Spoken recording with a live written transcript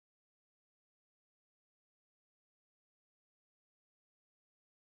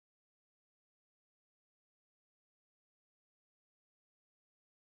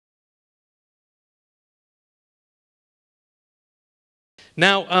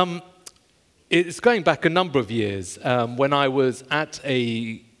Now, it's going back a number of years when I was at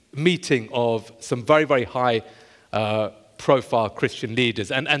a meeting of some very, very high profile Christian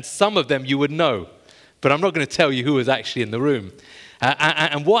leaders. And some of them you would know, but I'm not going to tell you who was actually in the room.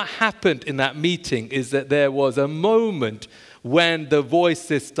 And what happened in that meeting is that there was a moment when the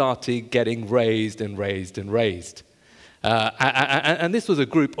voices started getting raised and raised and raised. And this was a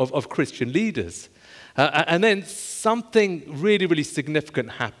group of Christian leaders. And then something really, really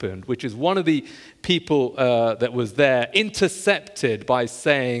significant happened, which is one of the people that was there intercepted by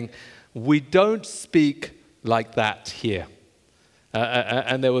saying, "We don't speak like that here."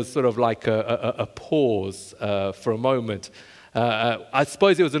 And there was sort of like a pause for a moment. I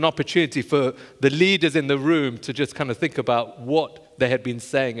suppose it was an opportunity for the leaders in the room to just kind of think about what they had been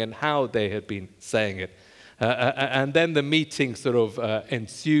saying and how they had been saying it. And then the meeting sort of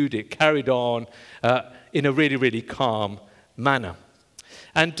ensued. It carried on in a really, really calm manner.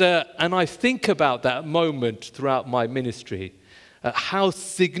 And I think about that moment throughout my ministry, how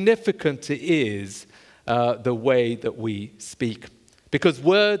significant it is the way that we speak. Because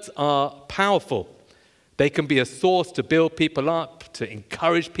words are powerful. They can be a source to build people up, to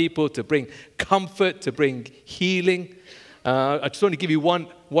encourage people, to bring comfort, to bring healing. I just want to give you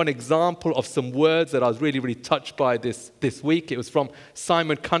one example of some words that I was really, really touched by this week. It was from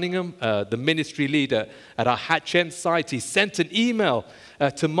Simon Cunningham, the ministry leader at our Hatch End site. He sent an email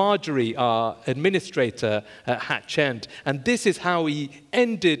to Marjorie, our administrator at Hatch End. And this is how he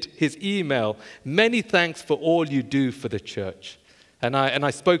ended his email: "Many thanks for all you do for the church." And I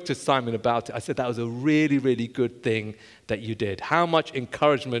spoke to Simon about it. I said that was a really, really good thing that you did. How much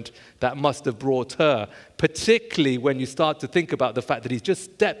encouragement that must have brought her, particularly when you start to think about the fact that he's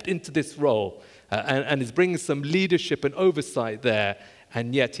just stepped into this role and is bringing some leadership and oversight there,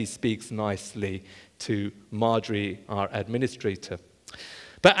 and yet he speaks nicely to Marjorie, our administrator.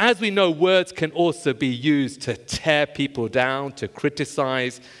 But as we know, words can also be used to tear people down, to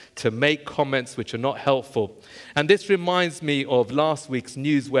criticize, to make comments which are not helpful. And this reminds me of last week's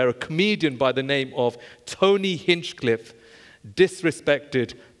news where a comedian by the name of Tony Hinchcliffe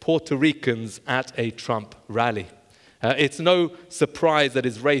disrespected Puerto Ricans at a Trump rally. It's no surprise that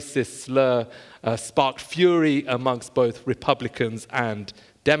his racist slur sparked fury amongst both Republicans and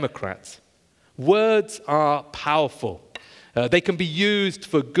Democrats. Words are powerful. They can be used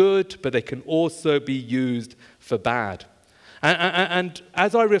for good, but they can also be used for bad. And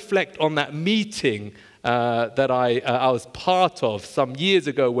as I reflect on that meeting that I was part of some years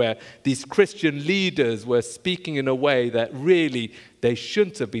ago, where these Christian leaders were speaking in a way that really they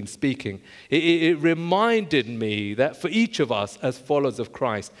shouldn't have been speaking, it reminded me that for each of us as followers of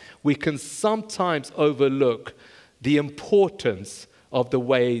Christ, we can sometimes overlook the importance of the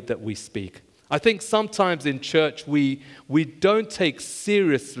way that we speak. I think sometimes in church we don't take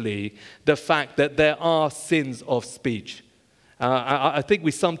seriously the fact that there are sins of speech. I think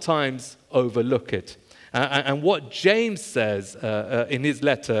we sometimes overlook it. And what James says in his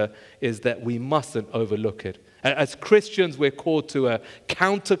letter is that we mustn't overlook it. As Christians, we're called to a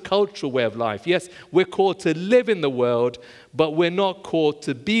countercultural way of life. Yes, we're called to live in the world, but we're not called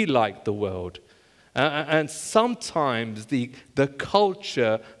to be like the world. And sometimes the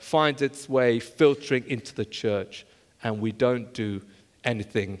culture finds its way filtering into the church, and we don't do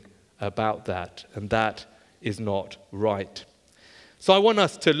anything about that, and that is not right. So I want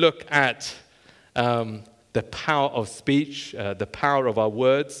us to look at the power of speech, the power of our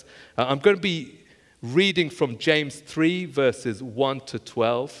words. I'm going to be reading from James 3, verses 1 to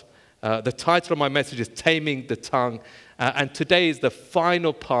 12. The title of my message is Taming the Tongue, and today is the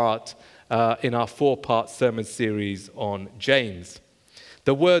final part in our 4-part sermon series on James.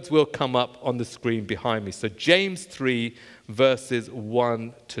 The words will come up on the screen behind me. So James 3, verses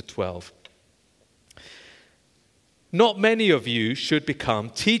 1 to 12. Not many of you should become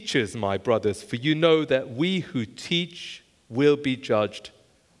teachers, my brothers, for you know that we who teach will be judged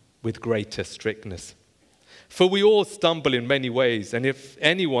with greater strictness. For we all stumble in many ways, and if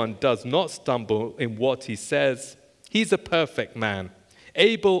anyone does not stumble in what he says, he's a perfect man,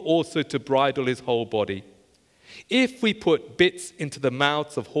 able also to bridle his whole body. If we put bits into the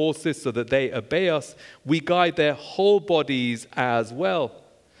mouths of horses so that they obey us, we guide their whole bodies as well.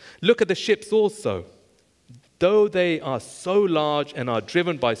 Look at the ships also. Though they are so large and are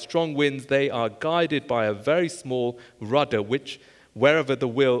driven by strong winds, they are guided by a very small rudder, which wherever the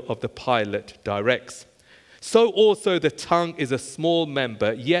will of the pilot directs. So also the tongue is a small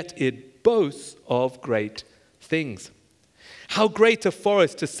member, yet it boasts of great things. How great a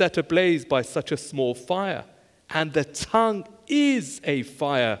forest to set ablaze by such a small fire! And the tongue is a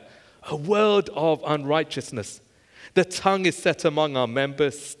fire, a world of unrighteousness. The tongue is set among our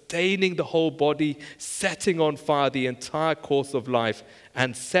members, staining the whole body, setting on fire the entire course of life,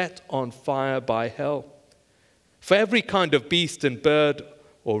 and set on fire by hell. For every kind of beast and bird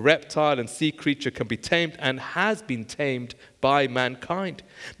or reptile and sea creature can be tamed and has been tamed by mankind.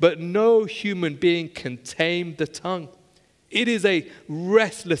 But no human being can tame the tongue. It is a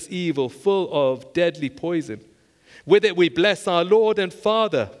restless evil full of deadly poison. With it we bless our Lord and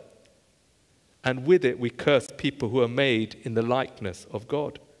Father, and with it we curse people who are made in the likeness of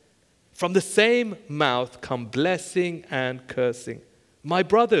God. From the same mouth come blessing and cursing. My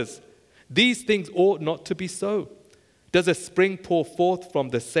brothers, these things ought not to be so. Does a spring pour forth from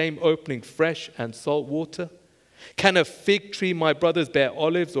the same opening fresh and salt water? Can a fig tree, my brothers, bear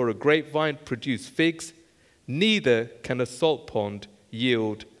olives, or a grapevine produce figs? Neither can a salt pond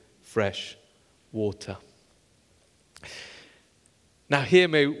yield fresh water. Now, hear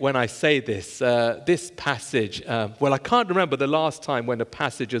me when I say this. This passage, I can't remember the last time when a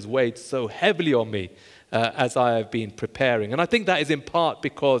passage has weighed so heavily on me as I have been preparing. And I think that is in part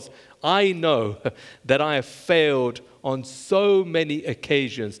because I know that I have failed on so many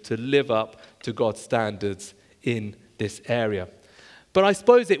occasions to live up to God's standards in this area. But I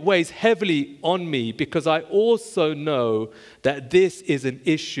suppose it weighs heavily on me because I also know that this is an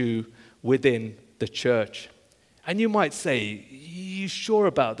issue within the church. And you might say, you sure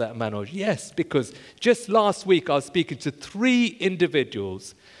about that, Manoj? Yes, because just last week I was speaking to 3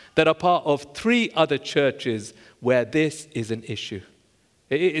 individuals that are part of 3 other churches where this is an issue.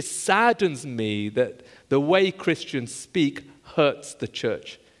 It saddens me that the way Christians speak hurts the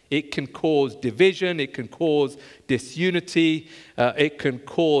church. It can cause division, it can cause disunity, it can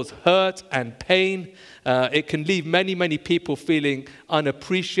cause hurt and pain. It can leave many, many people feeling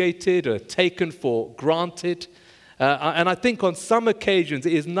unappreciated or taken for granted. And I think on some occasions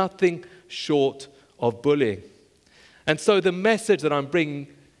it is nothing short of bullying. And so the message that I'm bringing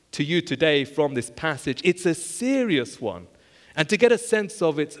to you today from this passage, it's a serious one. And to get a sense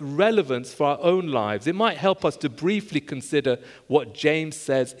of its relevance for our own lives, it might help us to briefly consider what James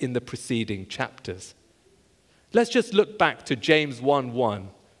says in the preceding chapters. Let's just look back to James 1:1.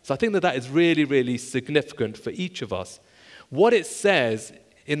 So I think that is really, really significant for each of us. What it says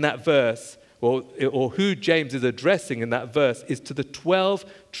in that verse, or who James is addressing in that verse, is to the 12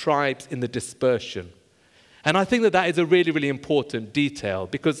 tribes in the dispersion. And I think that is a really, really important detail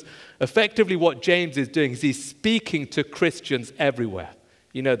because effectively what James is doing is he's speaking to Christians everywhere.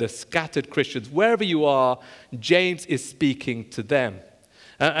 You know, the scattered Christians. Wherever you are, James is speaking to them.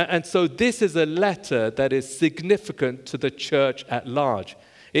 And so this is a letter that is significant to the church at large.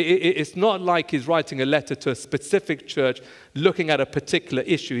 It's not like he's writing a letter to a specific church looking at a particular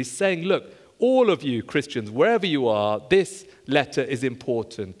issue. He's saying, look, all of you Christians, wherever you are, this letter is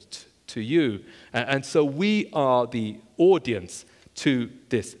important to you. And so we are the audience to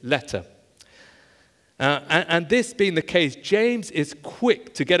this letter. And this being the case, James is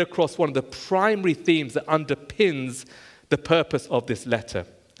quick to get across one of the primary themes that underpins the purpose of this letter.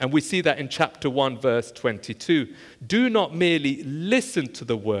 And we see that in chapter 1, verse 22. Do not merely listen to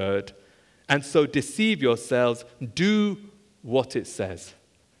the word and so deceive yourselves. Do what it says.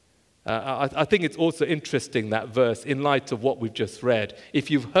 I think it's also interesting, that verse, in light of what we've just read.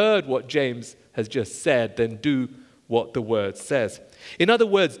 If you've heard what James has just said, then do what the word says. In other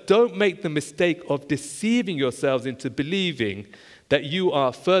words, don't make the mistake of deceiving yourselves into believing that you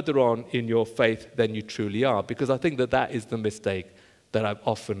are further on in your faith than you truly are, because I think that is the mistake that I've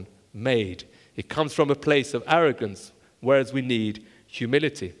often made. It comes from a place of arrogance, whereas we need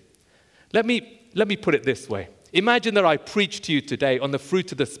humility. Let me put it this way. Imagine that I preach to you today on the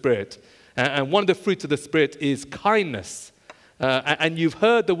fruit of the Spirit, and one of the fruits of the Spirit is kindness. And you've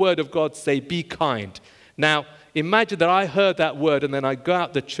heard the word of God say, be kind. Now, imagine that I heard that word and then I go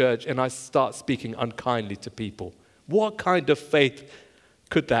out the church and I start speaking unkindly to people. What kind of faith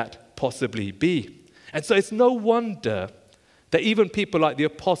could that possibly be? And so it's no wonder that even people like the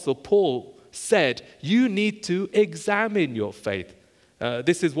Apostle Paul said, you need to examine your faith.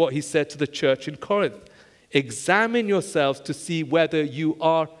 This is what he said to the church in Corinth. Examine yourselves to see whether you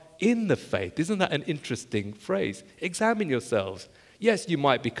are in the faith. Isn't that an interesting phrase? Examine yourselves. Yes, you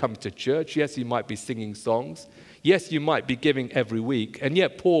might be coming to church. Yes, you might be singing songs. Yes, you might be giving every week. And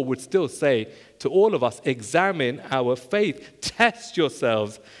yet Paul would still say to all of us, examine our faith. Test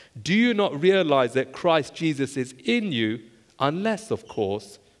yourselves. Do you not realize that Christ Jesus is in you, unless, of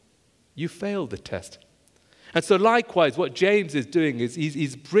course, you fail the test? And so likewise, what James is doing is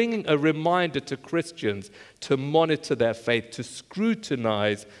he's bringing a reminder to Christians to monitor their faith, to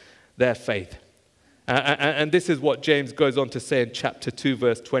scrutinize their faith. And this is what James goes on to say in chapter 2,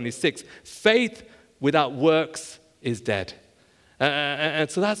 verse 26. Faith without works is dead. And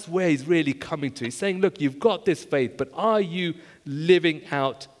so that's where he's really coming to. He's saying, look, you've got this faith, but are you living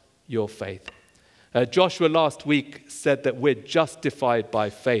out your faith? Joshua last week said that we're justified by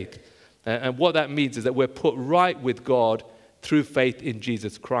faith. And what that means is that we're put right with God through faith in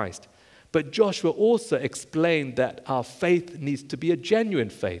Jesus Christ. But Joshua also explained that our faith needs to be a genuine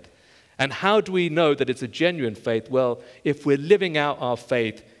faith. And how do we know that it's a genuine faith? Well, if we're living out our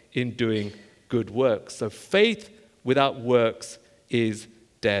faith in doing good works. So faith without works is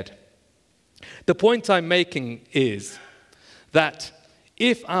dead. The point I'm making is that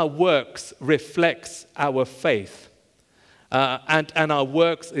if our works reflects our faith, and our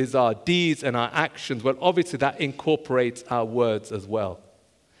works is our deeds and our actions, well, obviously that incorporates our words as well.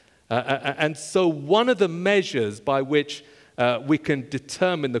 And so one of the measures by which we can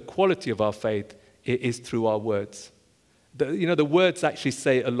determine the quality of our faith is through our words. The words actually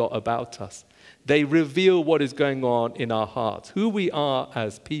say a lot about us. They reveal what is going on in our hearts, who we are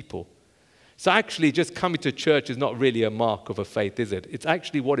as people. So actually, just coming to church is not really a mark of a faith, is it? It's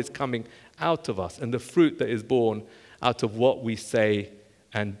actually what is coming out of us and the fruit that is born out of what we say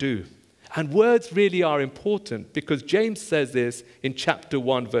and do. And words really are important because James says this in chapter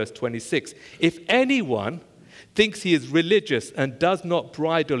 1, verse 26. If anyone thinks he is religious and does not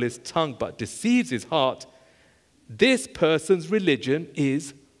bridle his tongue but deceives his heart, this person's religion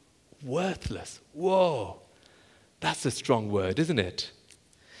is worthless. Whoa, that's a strong word, isn't it?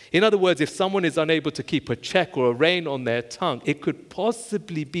 In other words, if someone is unable to keep a check or a rein on their tongue, it could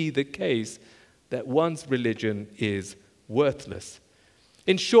possibly be the case that one's religion is worthless.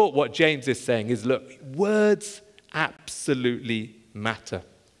 In short, what James is saying is, look, words absolutely matter.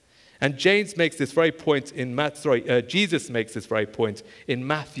 And Jesus makes this very point in Matthew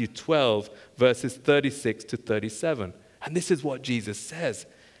 12, verses 36 to 37. And this is what Jesus says.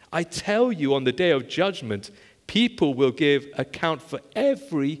 I tell you, on the day of judgment, people will give account for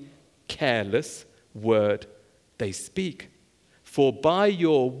every careless word they speak. For by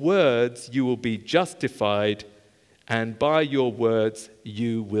your words you will be justified, and by your words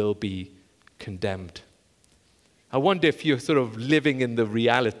you will be condemned. I wonder if you're sort of living in the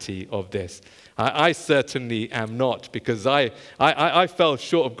reality of this. I certainly am not, because I fell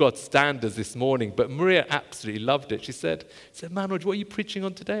short of God's standards this morning, but Maria absolutely loved it. She said, Manoj, what are you preaching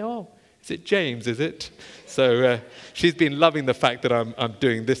on today? Oh, is it James, is it? So she's been loving the fact that I'm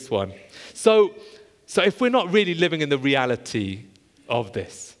doing this one. So if we're not really living in the reality of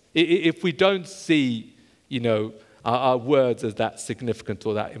this, if we don't see, our words as that significant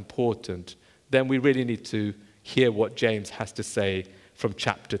or that important, then we really need to hear what James has to say from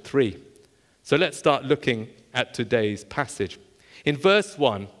chapter 3. So let's start looking at today's passage. In verse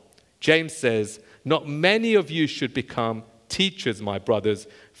 1, James says, not many of you should become teachers, my brothers,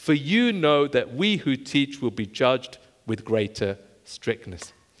 for you know that we who teach will be judged with greater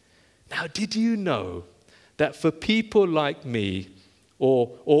strictness. Now, did you know that for people like me,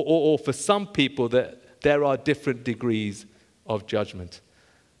 or for some people, that there are different degrees of judgment?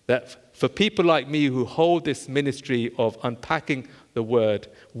 That for people like me who hold this ministry of unpacking the word,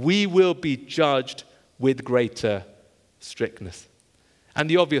 we will be judged with greater strictness. And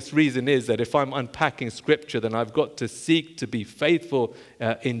the obvious reason is that if I'm unpacking scripture, then I've got to seek to be faithful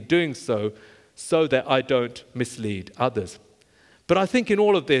in doing so, so that I don't mislead others. But I think in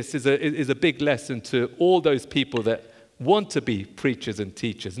all of this is a big lesson to all those people that want to be preachers and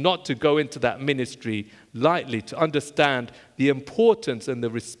teachers, not to go into that ministry lightly, to understand the importance and the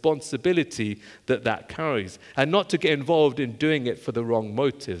responsibility that carries, and not to get involved in doing it for the wrong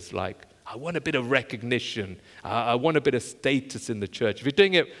motives, like, I want a bit of recognition, I want a bit of status in the church. If you're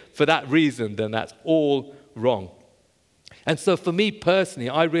doing it for that reason, then that's all wrong. And so for me personally,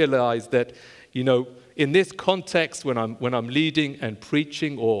 I realize that, in this context, when I'm leading and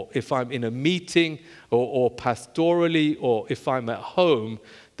preaching, or if I'm in a meeting, or pastorally, or if I'm at home,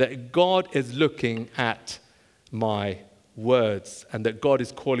 that God is looking at my words, and that God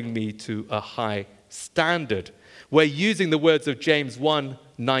is calling me to a high standard. We're using the words of James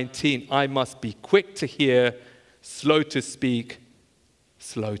 1:19, I must be quick to hear, slow to speak,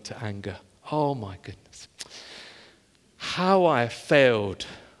 slow to anger. Oh my goodness. How I have failed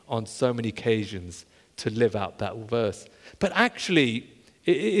on so many occasions to live out that verse. But actually,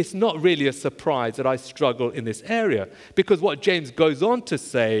 it's not really a surprise that I struggle in this area, because what James goes on to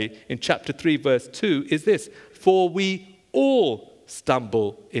say in chapter 3, verse 2 is this, for we all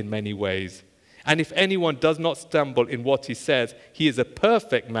stumble in many ways. And if anyone does not stumble in what he says, he is a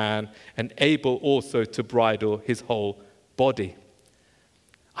perfect man and able also to bridle his whole body.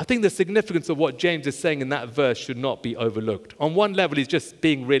 I think the significance of what James is saying in that verse should not be overlooked. On one level, he's just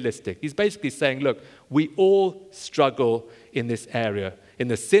being realistic. He's basically saying, look, we all struggle in this area. In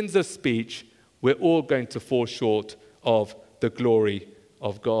the sins of speech, we're all going to fall short of the glory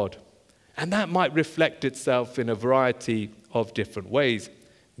of God. And that might reflect itself in a variety of different ways.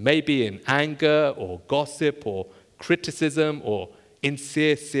 Maybe in anger or gossip or criticism or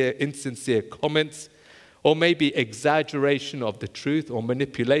insincere comments, or maybe exaggeration of the truth or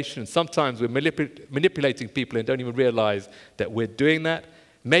manipulation. Sometimes we're manipulating people and don't even realize that we're doing that.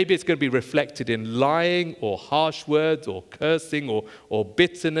 Maybe it's going to be reflected in lying or harsh words or cursing or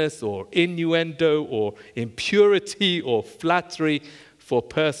bitterness or innuendo or impurity or flattery for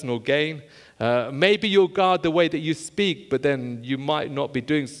personal gain. Maybe you'll guard the way that you speak, but then you might not be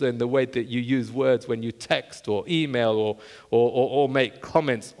doing so in the way that you use words when you text or email or make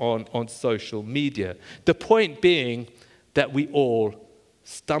comments on social media. The point being that we all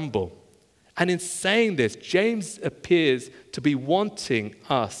stumble. And in saying this, James appears to be wanting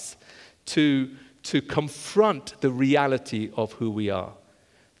us to confront the reality of who we are.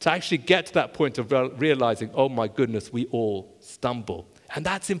 To actually get to that point of realizing, oh my goodness, we all stumble. And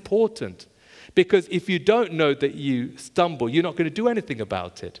that's important. Because if you don't know that you stumble, you're not going to do anything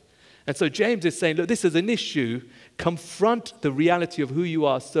about it. And so James is saying, look, this is an issue. Confront the reality of who you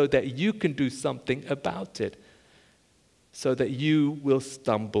are so that you can do something about it. So that you will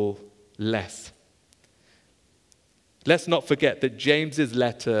stumble less. Let's not forget that James's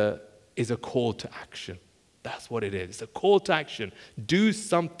letter is a call to action. That's what it is. It's a call to action. Do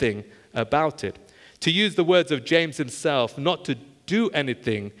something about it. To use the words of James himself, not to do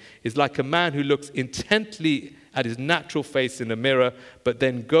anything is like a man who looks intently at his natural face in a mirror, but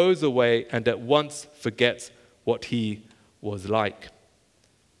then goes away and at once forgets what he was like.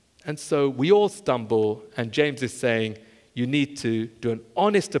 And so we all stumble, and James is saying you need to do an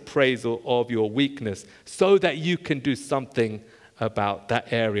honest appraisal of your weakness so that you can do something about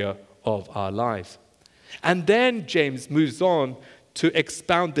that area of our lives. And then James moves on to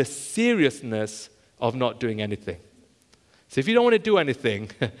expound the seriousness of not doing anything. So if you don't want to do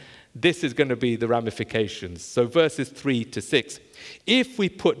anything, this is going to be the ramifications. So verses 3 to 6. If we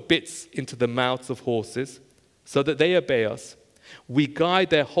put bits into the mouths of horses so that they obey us, we guide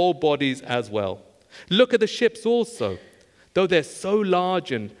their whole bodies as well. Look at the ships also. Though they're so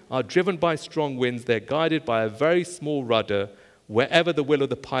large and are driven by strong winds, they're guided by a very small rudder wherever the will of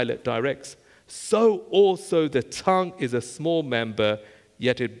the pilot directs. So also the tongue is a small member,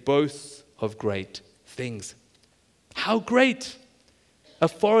 yet it boasts of great things. How great! A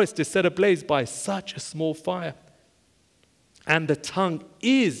forest is set ablaze by such a small fire. And the tongue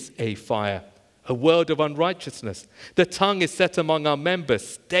is a fire, a world of unrighteousness. The tongue is set among our members,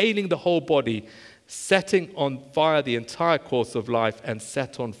 staining the whole body, setting on fire the entire course of life, and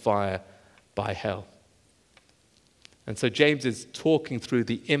set on fire by hell. And so James is talking through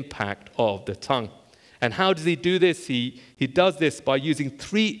the impact of the tongue. And how does he do this? He does this by using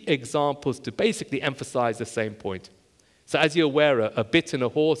 3 examples to basically emphasize the same point. So as you're aware, a bit in a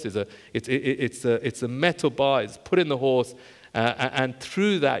horse is a metal bar. It's put in the horse, and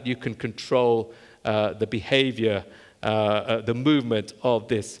through that you can control the behavior, the movement of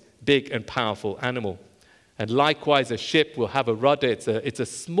this big and powerful animal. And likewise, a ship will have a rudder. It's a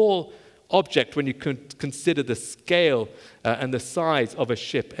small object when you consider the scale and the size of a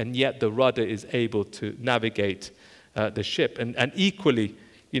ship, and yet the rudder is able to navigate the ship. And equally,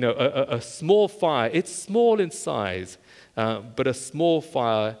 a small fire, it's small in size, but a small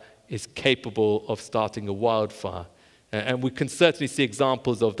fire is capable of starting a wildfire. And we can certainly see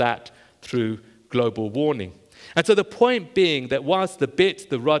examples of that through global warming. And so the point being that whilst the bit,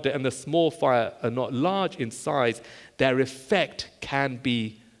 the rudder, and the small fire are not large in size, their effect can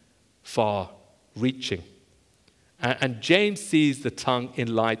be far-reaching. And James sees the tongue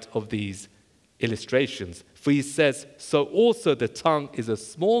in light of these illustrations. For he says, so also the tongue is a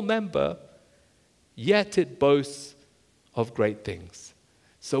small member, yet it boasts of great things.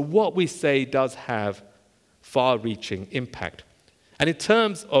 So what we say does have far-reaching impact. And in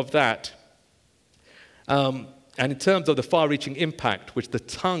terms of that, and in terms of the far-reaching impact which the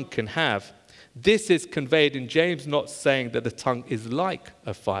tongue can have, this is conveyed in James not saying that the tongue is like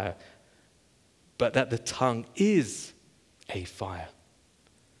a fire, but that the tongue is a fire.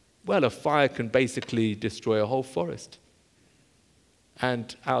 Well, a fire can basically destroy a whole forest.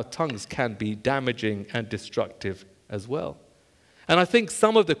 And our tongues can be damaging and destructive as well. And I think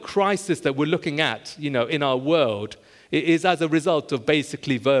some of the crisis that we're looking at, in our world is as a result of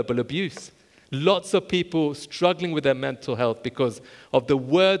basically verbal abuse. Lots of people struggling with their mental health because of the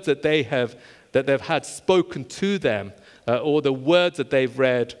words that they've had spoken to them or the words that they've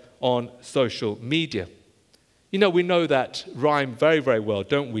read on social media. You know, we know that rhyme very, very well,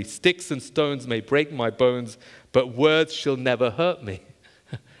 don't we? Sticks and stones may break my bones, but words shall never hurt me.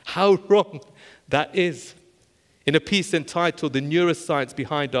 How wrong that is. In a piece entitled The Neuroscience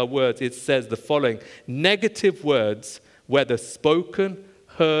Behind Our Words, it says the following: negative words, whether spoken,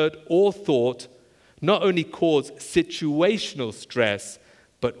 heard, or thought, not only cause situational stress,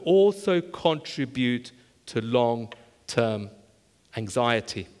 but also contribute to long-term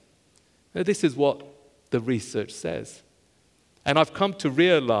anxiety. Now, this is what the research says. And I've come to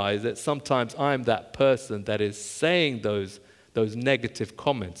realize that sometimes I'm that person that is saying those negative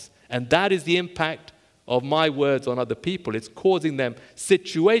comments. And that is the impact of my words on other people. It's causing them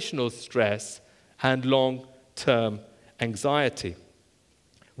situational stress and long-term anxiety.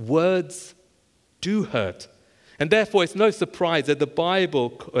 Words do hurt. And therefore, it's no surprise that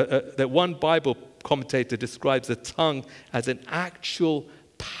that one Bible commentator describes the tongue as an actual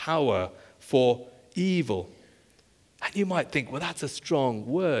power for evil. And you might think, well, that's a strong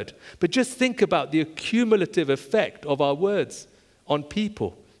word. But just think about the cumulative effect of our words on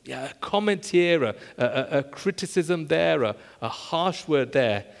people. Yeah, a comment here, a criticism there, a harsh word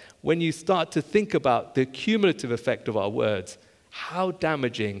there. When you start to think about the cumulative effect of our words, how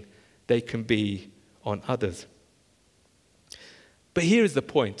damaging they can be on others. But here is the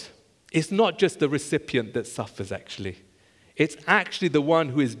point. It's not just the recipient that suffers, actually. It's actually the one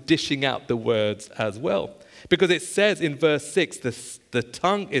who is dishing out the words as well. Because it says in verse 6, the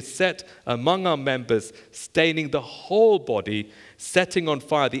tongue is set among our members, staining the whole body, setting on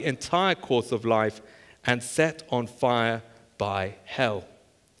fire the entire course of life, and set on fire by hell.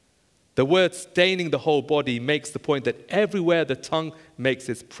 The word staining the whole body makes the point that everywhere the tongue makes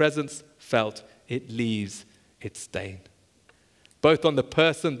its presence felt, it leaves its stain. Both on the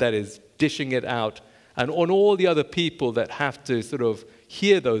person that is dishing it out and on all the other people that have to sort of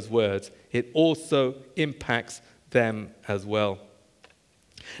hear those words, it also impacts them as well.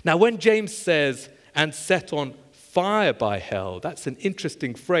 Now, when James says, and set on fire by hell, that's an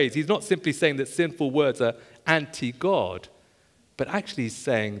interesting phrase. He's not simply saying that sinful words are anti-God, but actually he's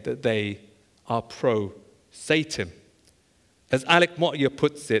saying that they are pro-Satan. As Alec Motyer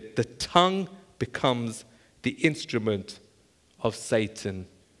puts it, the tongue becomes the instrument of Satan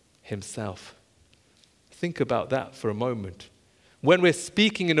himself. Think about that for a moment. When we're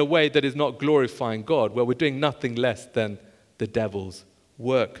speaking in a way that is not glorifying God, well, we're doing nothing less than the devil's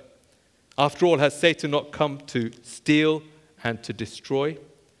work. After all, has Satan not come to steal and to destroy?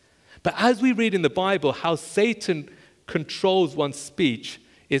 But as we read in the Bible, how Satan controls one's speech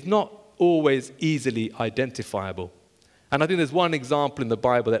is not always easily identifiable. And I think there's one example in the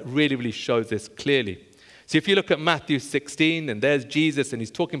Bible that really, really shows this clearly. So if you look at Matthew 16, and there's Jesus, and he's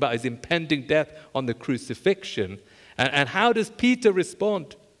talking about his impending death on the crucifixion. And how does Peter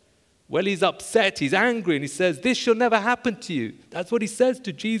respond? Well, he's upset, he's angry, and he says, "This shall never happen to you." That's what he says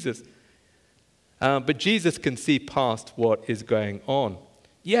to Jesus. But Jesus can see past what is going on.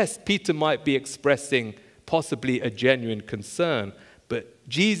 Yes, Peter might be expressing possibly a genuine concern, but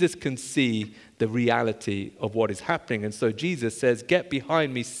Jesus can see the reality of what is happening. And so Jesus says, "Get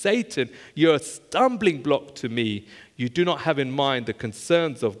behind me, Satan. You're a stumbling block to me. You do not have in mind the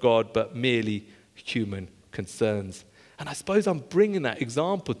concerns of God, but merely human concerns." And I suppose I'm bringing that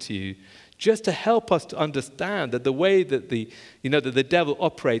example to you just to help us to understand that the way that the devil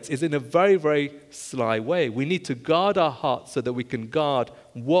operates is in a very, very sly way. We need to guard our hearts so that we can guard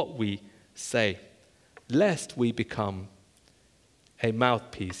what we say, lest we become a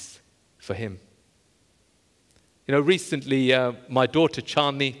mouthpiece for him. You know, recently my daughter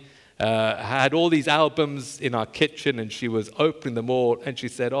Chandni had all these albums in our kitchen, and she was opening them all, and she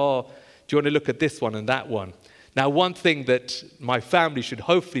said, "Oh, do you want to look at this one and that one?" Now, one thing that my family should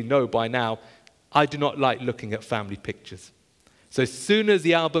hopefully know by now, I do not like looking at family pictures. So as soon as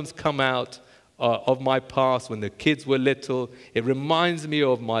the albums come out of my past, when the kids were little, it reminds me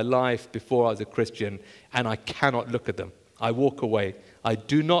of my life before I was a Christian, and I cannot look at them. I walk away. I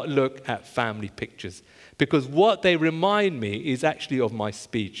do not look at family pictures, because what they remind me is actually of my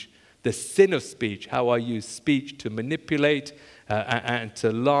speech, the sin of speech, how I use speech to manipulate and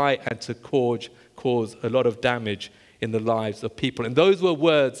to lie and to cause a lot of damage in the lives of people. And those were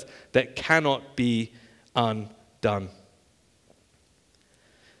words that cannot be undone.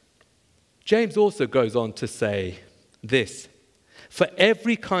 James also goes on to say this: "For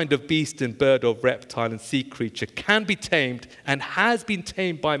every kind of beast and bird or reptile and sea creature can be tamed and has been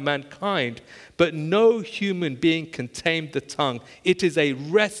tamed by mankind, but no human being can tame the tongue. It is a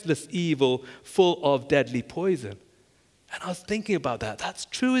restless evil full of deadly poison." And I was thinking about that. That's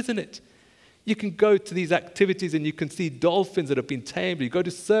true, isn't it? You can go to these activities and you can see dolphins that have been tamed. You go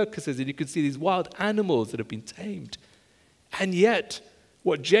to circuses and you can see these wild animals that have been tamed. And yet,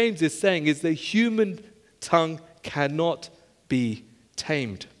 what James is saying is the human tongue cannot be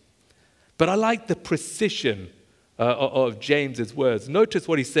tamed. But I like the precision of James's words. Notice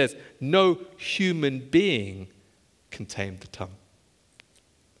what he says: no human being can tame the tongue.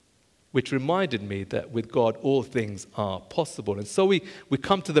 Which reminded me that with God, all things are possible. And so we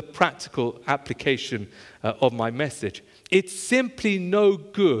come to the practical application of my message. It's simply no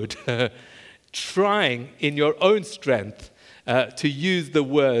good trying in your own strength to use the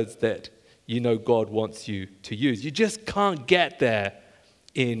words that you know God wants you to use. You just can't get there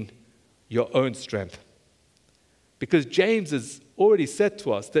in your own strength. Because James has already said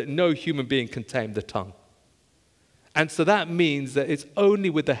to us that no human being can tame the tongue. And so that means that it's only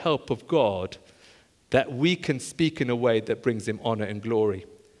with the help of God that we can speak in a way that brings him honor and glory.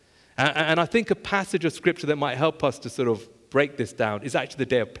 And I think a passage of scripture that might help us to sort of break this down is actually the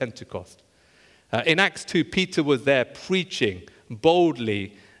day of Pentecost. In Acts 2, Peter was there preaching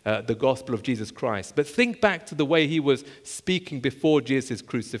boldly the gospel of Jesus Christ. But think back to the way he was speaking before Jesus'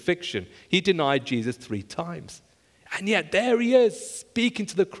 crucifixion. He denied Jesus 3 times. And yet there he is, speaking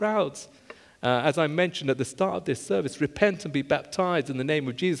to the crowds. As I mentioned at the start of this service, repent and be baptized in the name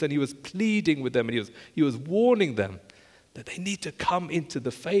of Jesus. And he was pleading with them, and he was warning them that they need to come into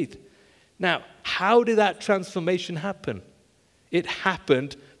the faith. Now, how did that transformation happen? It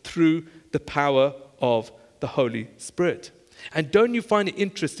happened through the power of the Holy Spirit. And don't you find it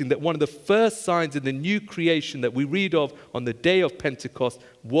interesting that one of the first signs in the new creation that we read of on the day of Pentecost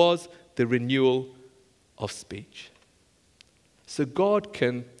was the renewal of speech? So God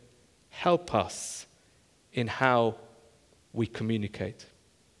can help us in how we communicate.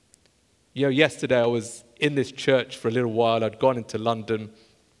 You know, yesterday I was in this church for a little while. I'd gone into London.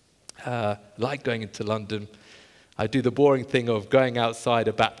 Like going into London. I do the boring thing of going outside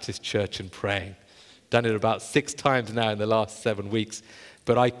a Baptist church and praying. Done it about 6 times now in the last 7 weeks.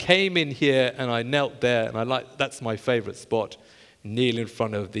 But I came in here and I knelt there, and that's my favorite spot. Kneel in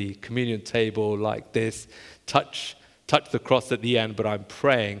front of the communion table like this, touch the cross at the end, but I'm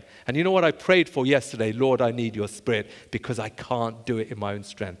praying. And you know what I prayed for yesterday? Lord, I need your Spirit because I can't do it in my own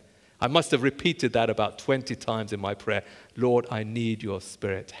strength. I must have repeated that about 20 times in my prayer. Lord, I need your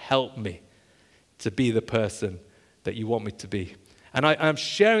Spirit. Help me to be the person that you want me to be. And I'm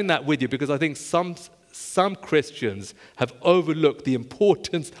sharing that with you because I think some Christians have overlooked the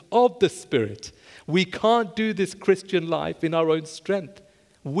importance of the Spirit. We can't do this Christian life in our own strength.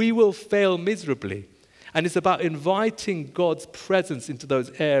 We will fail miserably. And it's about inviting God's presence into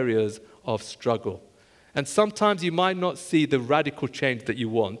those areas of struggle. And sometimes you might not see the radical change that you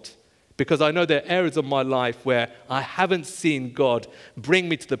want, because I know there are areas of my life where I haven't seen God bring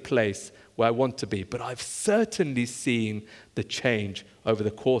me to the place where I want to be. But I've certainly seen the change over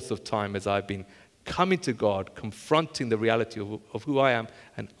the course of time as I've been coming to God, confronting the reality of who I am,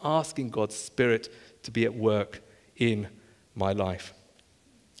 and asking God's Spirit to be at work in my life.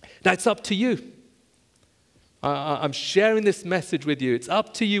 Now, it's up to you. I'm sharing this message with you. It's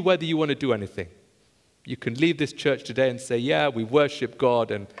up to you whether you want to do anything. You can leave this church today and say, yeah, we worship God,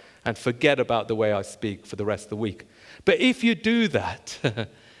 and forget about the way I speak for the rest of the week. But if you do that,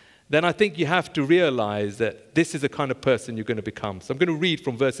 then I think you have to realize that this is the kind of person you're going to become. So I'm going to read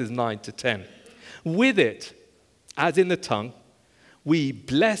from verses 9 to 10. With it, as in the tongue, we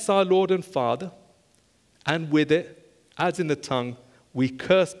bless our Lord and Father, and with it, as in the tongue, we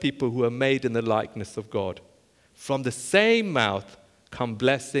curse people who are made in the likeness of God. From the same mouth come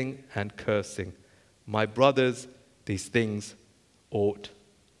blessing and cursing. My brothers, these things ought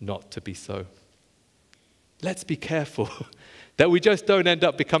not to be so. Let's be careful that we just don't end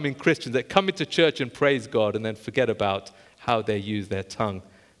up becoming Christians that come into church and praise God and then forget about how they use their tongue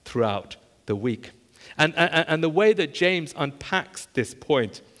throughout the week. And the way that James unpacks this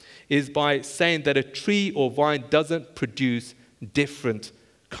point is by saying that a tree or vine doesn't produce different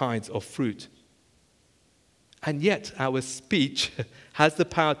kinds of fruit. And yet our speech has the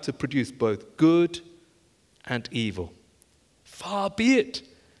power to produce both good and evil. Far be it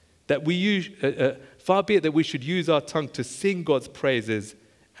that we should use our tongue to sing God's praises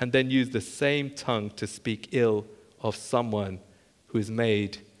and then use the same tongue to speak ill of someone who is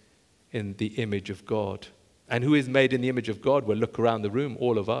made in the image of God. And who is made in the image of God? Well, look around the room,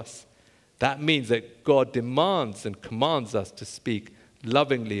 all of us. That means that God demands and commands us to speak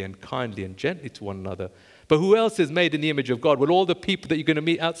lovingly and kindly and gently to one another. But who else is made in the image of God? Well, all the people that you're going to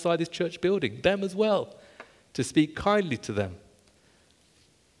meet outside this church building, them as well, to speak kindly to them.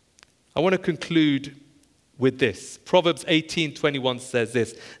 I want to conclude with this. Proverbs 18:21 says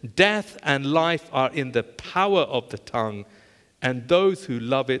this: "Death and life are in the power of the tongue, and those who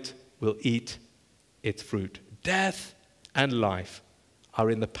love it will eat its fruit." Death and life are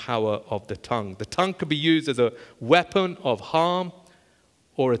in the power of the tongue. The tongue can be used as a weapon of harm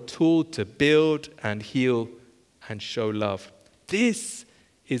or a tool to build and heal and show love. This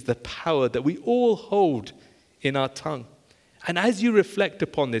is the power that we all hold in our tongue. And as you reflect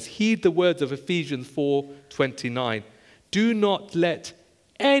upon this, heed the words of Ephesians 4:29. Do not let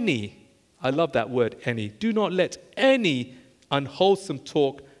any, I love that word, any, do not let any unwholesome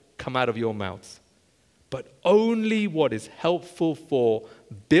talk come out of your mouths, but only what is helpful for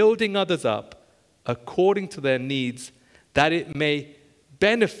building others up according to their needs, that it may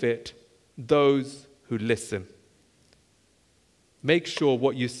benefit those who listen. Make sure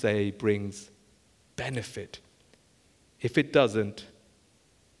what you say brings benefit. If it doesn't,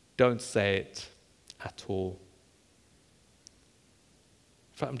 don't say it at all.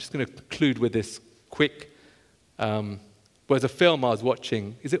 In fact, I'm just going to conclude with this quick. There's a film I was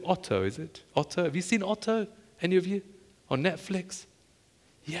watching. Is it Otto? Is it Otto? Have you seen Otto? Any of you? On Netflix?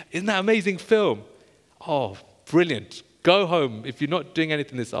 Yeah, isn't that an amazing film? Oh, brilliant. Go home. If you're not doing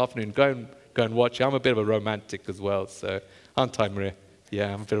anything this afternoon, go and watch it. I'm a bit of a romantic as well, so aren't I, Maria?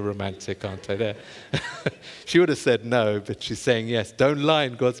 Yeah, I'm a bit of a romantic, aren't I? There. She would have said no, but she's saying yes. Don't lie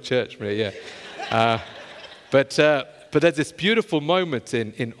in God's church, Maria. Yeah. But there's this beautiful moment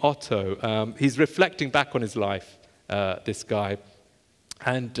in Otto. He's reflecting back on his life, this guy,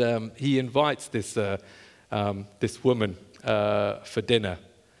 and he invites this woman for dinner,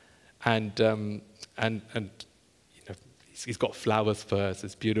 and you know, he's got flowers first.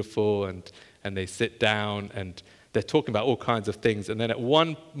 It's beautiful, and they sit down and they're talking about all kinds of things. And then at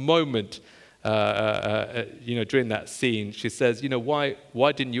one moment, you know, during that scene, she says, you know, why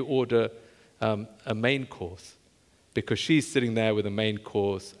didn't you order a main course? Because she's sitting there with a main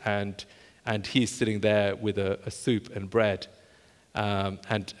course, and he's sitting there with a soup and bread.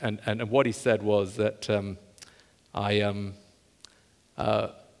 And what he said was that I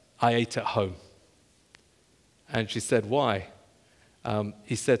ate at home. And she said, why?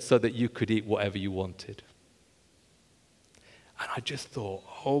 He said, so that you could eat whatever you wanted. And I just thought,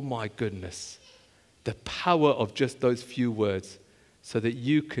 oh my goodness, the power of just those few words, so that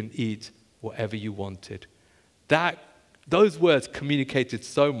you can eat whatever you wanted. Those words communicated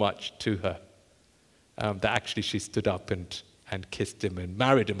so much to her that actually she stood up and kissed him and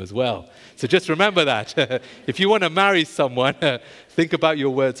married him as well. So just remember that. If you want to marry someone, think about your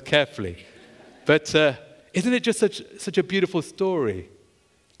words carefully. But isn't it just such a beautiful story?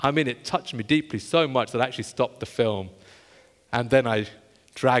 I mean, it touched me deeply so much that I actually stopped the film. And then I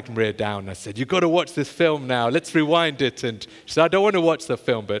dragged Maria down and I said, you've got to watch this film now. Let's rewind it. And she said, I don't want to watch the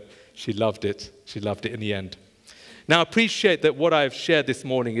film, but she loved it. She loved it in the end. Now, I appreciate that what I've shared this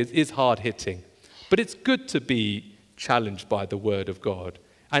morning is hard-hitting. But it's good to be challenged by the Word of God,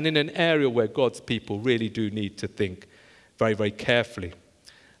 and in an area where God's people really do need to think very, very carefully.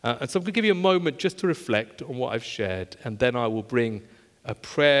 And so I'm going to give you a moment just to reflect on what I've shared, and then I will bring a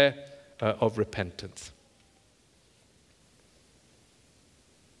prayer of repentance.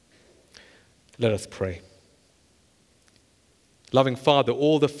 Let us pray. Loving Father,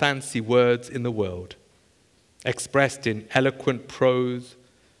 all the fancy words in the world, expressed in eloquent prose,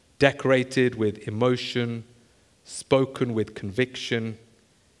 decorated with emotion, spoken with conviction,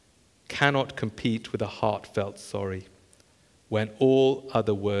 cannot compete with a heartfelt sorry when all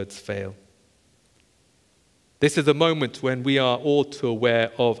other words fail. This is a moment when we are all too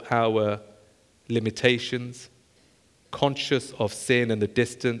aware of our limitations, conscious of sin and the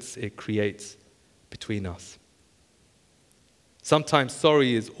distance it creates between us. Sometimes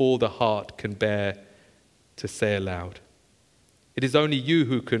sorry is all the heart can bear to say aloud. It is only you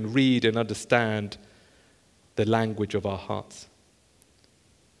who can read and understand the language of our hearts.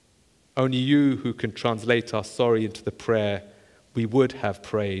 Only you who can translate our sorry into the prayer we would have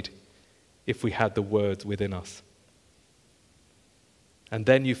prayed if we had the words within us. And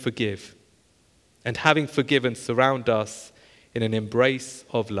then you forgive, and having forgiven, surround us in an embrace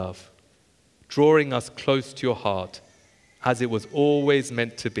of love, drawing us close to your heart as it was always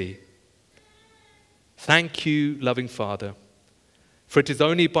meant to be. Thank you, loving Father, for it is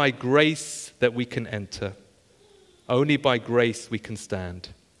only by grace that we can enter. Only by grace we can stand,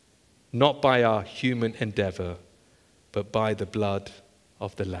 not by our human endeavor, but by the blood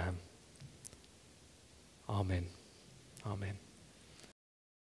of the Lamb. Amen. Amen.